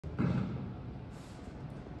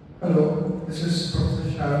Hello, this is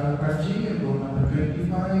Professor Sharon Mukherjee, enroll number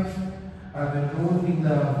 25. I'm enrolled in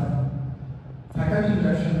the faculty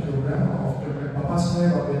induction program of Dr.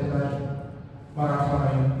 Saheb Ambedkar,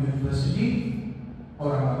 Marathwada University,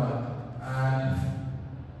 Aurangabad. And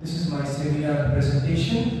this is my seminar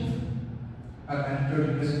presentation, a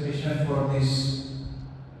mandatory presentation for this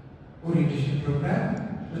orientation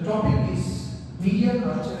program. The topic is Media,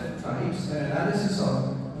 Culture and Tribes, an analysis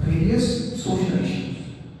of various social issues.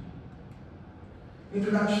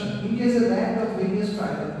 Introduction. India is a land of various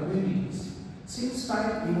tribal communities. Since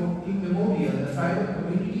time immemorial, the tribal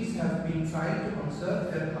communities have been trying to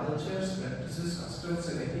conserve their cultures, practices, customs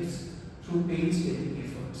and ethics through painstaking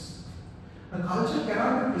efforts. A culture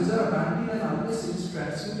cannot be preserved until and unless it is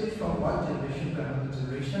transmitted from one generation to another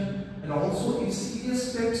generation, and also if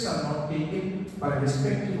serious steps are not taken by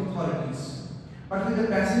respective authorities. But with the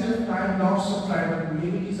passage of time, lots of tribal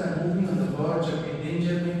communities are moving on the verge of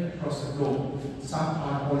endangerment across the globe. Some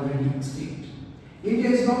are already extinct. India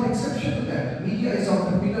is no exception to that. Media is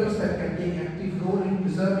of the pillars that can take active role in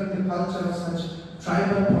preserving the culture of such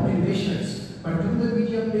tribal populations. But do the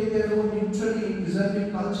media play their role neutrally in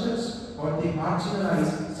preserving cultures, or they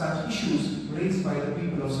marginalize such issues raised by the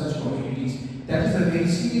people of such communities? That is a very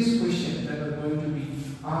serious question that is going to be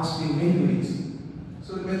asked in many ways.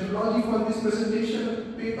 So the methodology for this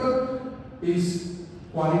presentation paper is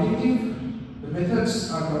qualitative. The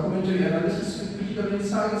methods are documentary analysis with critical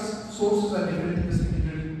insights. Sources are different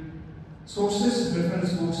investigatory sources,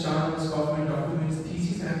 reference books, journals, government documents,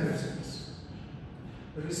 theses and websites.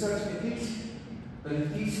 The research ethics.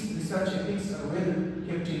 These research ethics are well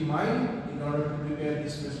kept in mind in order to prepare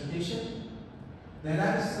this presentation. The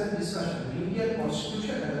analysis and discussion, the Indian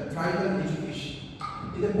Constitution and the tribal education.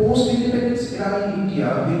 In the post-independence era in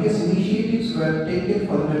India, various initiatives were taken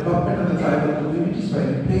for the development of the tribal communities by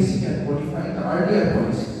replacing and modifying the earlier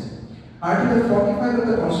policies. Article 45 of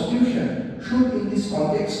the Constitution should in this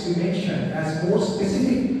context be mentioned as more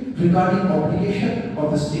specific regarding obligation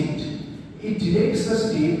of the state. It directs the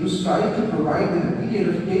state to strive to provide in a period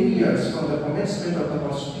of 10 years from the commencement of the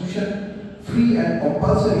Constitution free and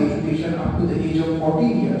compulsory education up to the age of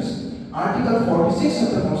 14 years. Article 46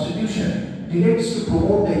 of the Constitution directs to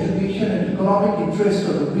promote the education and economic interest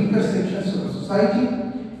of the weaker sections of the society,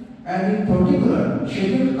 and in particular,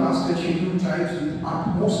 scheduled caste and scheduled tribes with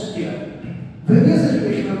utmost care. Various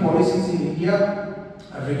educational policies in India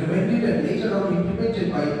are recommended and later on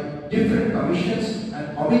implemented by different commissions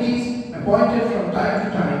and committees appointed from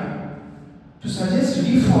time to time to suggest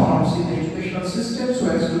reforms in the educational system so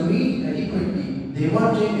as to meet adequately the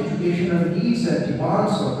emerging educational needs and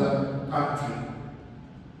demands of the country.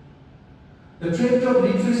 The trend of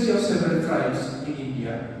literacy of several tribes in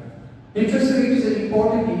India. Literacy rate is an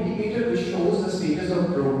important indicator which shows the status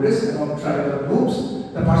of progress among tribal groups.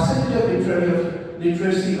 The percentage of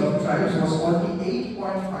literacy of tribes was only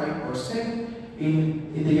 8.5%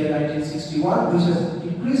 in the year 1961, which has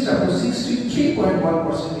increased up to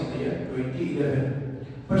 63.1% in the year 2011.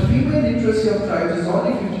 But female literacy of tribes is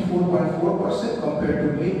only 54.4% compared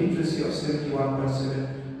to male literacy of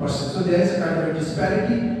 71.7%. So there is a kind of a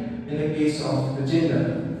disparity in the case of the gender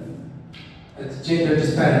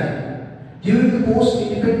disparity. During the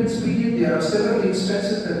post-independence period, there are several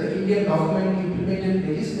instances that the Indian government implemented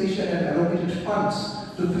legislation and allocated funds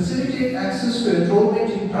to facilitate access to enrollment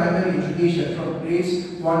in primary education from grades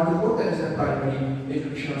 1 to 4, that is the primary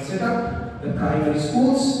educational setup, the primary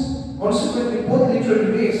schools. Consequently, both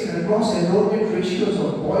literary rates and gross enrollment ratios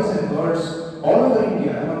of boys and girls all over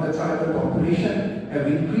India among the tribal population have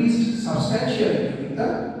increased substantially in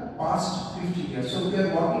the past 50 years. So we are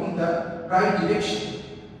walking in the right direction.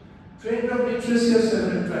 Trend of literacy of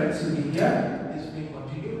several tribes in India is being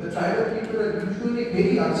continued. The tribal people are usually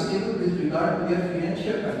very unstable with regard to their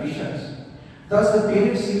financial conditions. Thus, the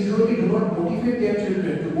parents usually do not motivate their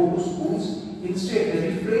children to go to schools. Instead, they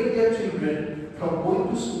refrain their children from going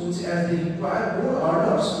to schools as they require more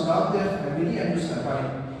earners to love their family and to survive.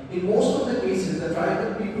 In most of the cases, the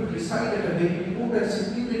tribal people reside at a very remote and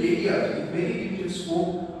secluded areas with very limited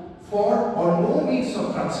scope for or no means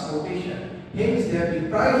of transportation. Hence, they are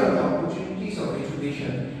deprived of the opportunities of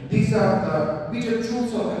education. These are the bitter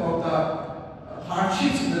truths about the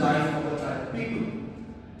hardships in the life of the tribal people.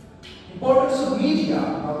 Importance of media,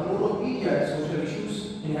 now the role of media in social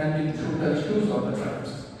issues, in handling social issues of the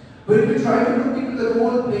tribes. When we try to look into the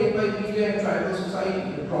role played by media in tribal society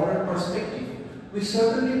in a broader perspective, we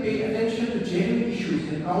certainly pay attention to genuine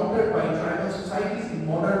issues encountered by tribal societies in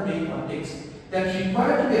modern day context that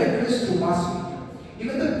require to be addressed through mass media.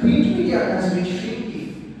 Even the print media has been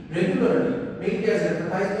shrinking regularly India's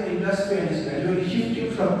advertising industry and is gradually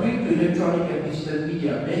shifting from print to electronic and digital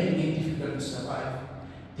media, making it difficult to survive.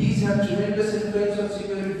 These have tremendous influence on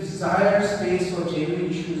securing desired space for genuine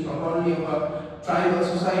issues, not only of a tribal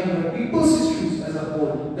society, but people's issues as a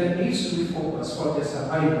whole, that needs to be focused for their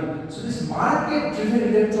survival. So this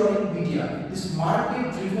market-driven electronic media, this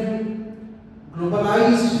market-driven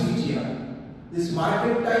globalized media, this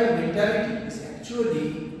market-time mentality is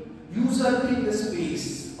actually usurping the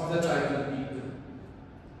space of the tribal people.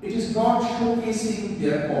 It is not showcasing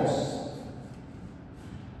their cause.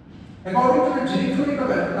 According to the Directorate of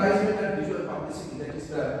Advertisement and Visual Publicity, that is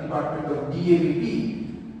the Department of DAVP,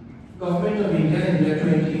 Government of India in the year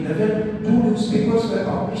 2011, 2 newspapers were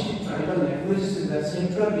published in tribal languages in the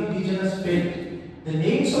central indigenous belt. The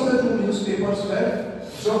names of the 2 newspapers were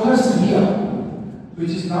Johar, which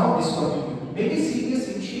is now discontinued. Many serious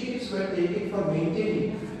initiatives were taken for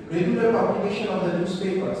maintaining regular publication of the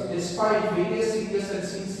newspapers. Despite various serious and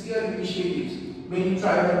sincere initiatives, many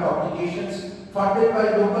tribal publications funded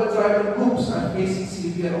by local tribal groups are facing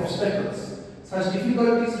severe obstacles. Such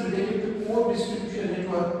difficulties related to poor distribution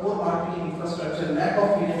network, poor marketing infrastructure, lack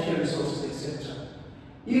of financial resources, etc.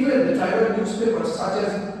 Even the tribal newspapers such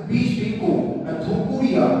as Bij Binko and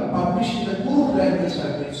Thukuria published in the Kuru language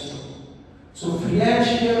have been stopped. So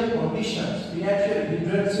financial conditions, financial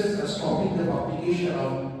hindrances are stopping the publication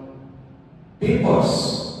of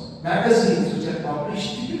papers, magazines which are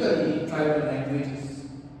published typically in tribal languages.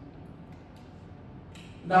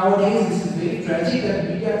 Nowadays, this is very tragic that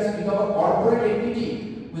media has become a corporate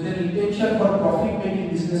entity with an intention for profit-making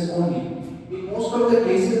business only. In most of the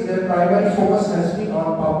cases, their primary focus has been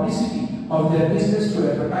on publicity of their business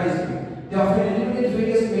to advertising. They often eliminate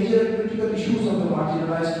various major and critical issues of the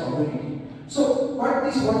marginalized community. So, what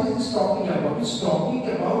is this talking about? It's talking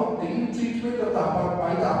about the ill treatment of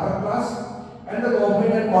by the upper class and the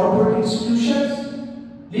government and corporate institutions,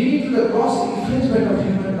 leading to the gross infringement of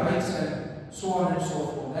human rights and so on and so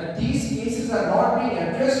forth. And these cases are not being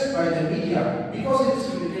addressed by the media because it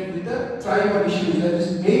is related with the tribal issues, that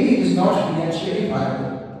is, maybe it is not financially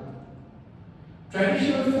viable.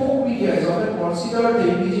 Traditional folk media is often considered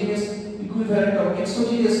the indigenous equivalent of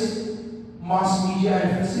exogenous mass media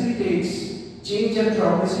and facilitates change and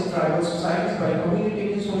progress in tribal societies by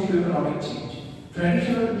communicating socio-economic change.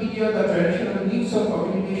 Traditional media, the traditional means of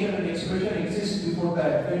communication and expression exist before the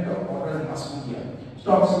advent of modern mass media. It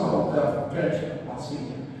talks about the traditional mass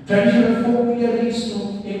media. Traditional folk media leads to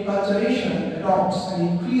enculturation, adopts, and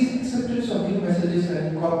increased acceptance of new messages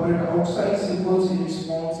and incorporate outside symbols in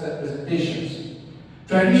response and presentations.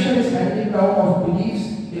 Tradition is handing down of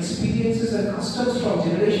beliefs, experiences, and customs from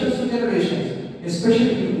generations to generations,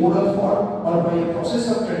 especially in oral form or by a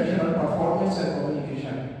process of traditional performance and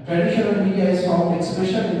communication. Traditional media is found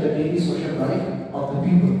expression in the daily social life of the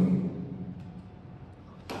people.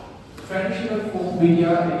 Traditional folk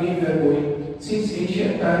media, again we are going. Since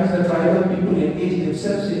ancient times, the tribal people engage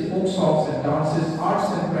themselves in folk songs and dances,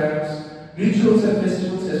 arts and crafts, rituals and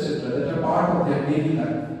festivals, etc., that are part of their daily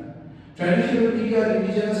life. Traditional media and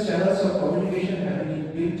indigenous channels of communication have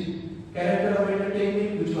been built. Character of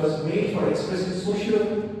entertainment, which was made for expressing social,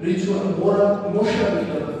 ritual, moral, emotional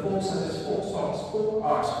meaning of the folk, such as folk songs, folk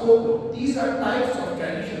arts, folklore. These are types of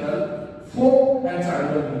traditional folk and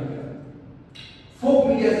tribal media. Folk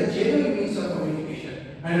media is a genuine means of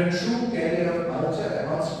communication and a true carrier of culture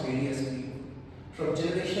amongst various people, from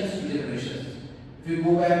generations to generations. If you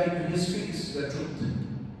go back into history, this is the truth.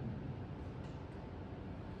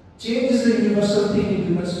 Change is a universal thing in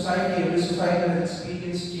human society. Every society has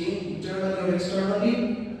experienced change, internally or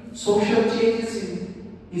externally. Social change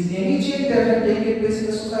is any change that has taken place in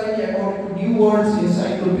the society according to New World's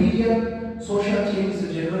encyclopedia. Social change is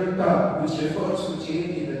a general term which refers to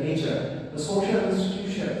change in the nature, the social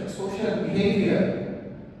institution, the social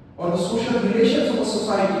behavior, or the social relations of a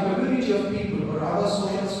society, community of people, or other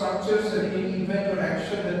social structures and any event or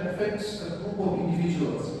action that affects a group of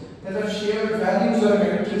individuals that have shared values or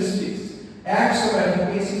characteristics, acts of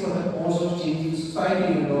advocacy for the cause of changing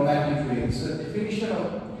society in normative ways. The definition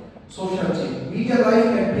of social change. Media life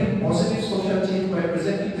can bring positive social change by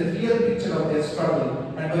presenting the real picture of their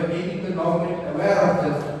struggle and by making the government aware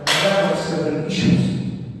of several issues.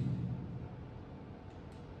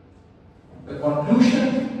 The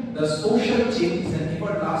conclusion: the social change is an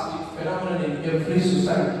everlasting phenomenon in every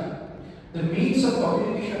society. The means of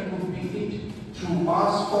communication could be it through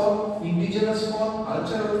mass form, indigenous form,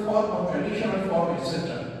 cultural form, or traditional form,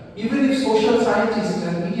 etc. Even if social scientists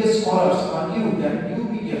and media scholars argue that new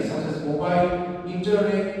media such as mobile,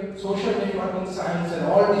 internet, social networking science, and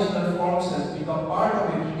all digital forms has become part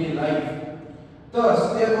of everyday life,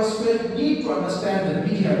 thus there was felt need to understand the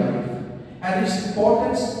media life. and its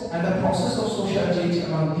importance and the process of social change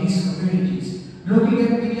among these communities. Looking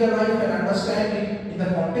at media life and understanding in the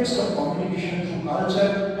context of communication through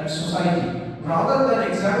culture and society, rather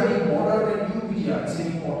than examining modern and new media, is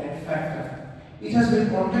an important factor. It has been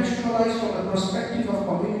contextualized from the perspective of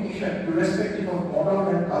communication irrespective of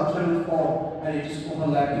modern and cultural form and its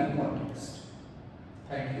overlapping context.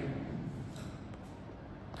 Thank you.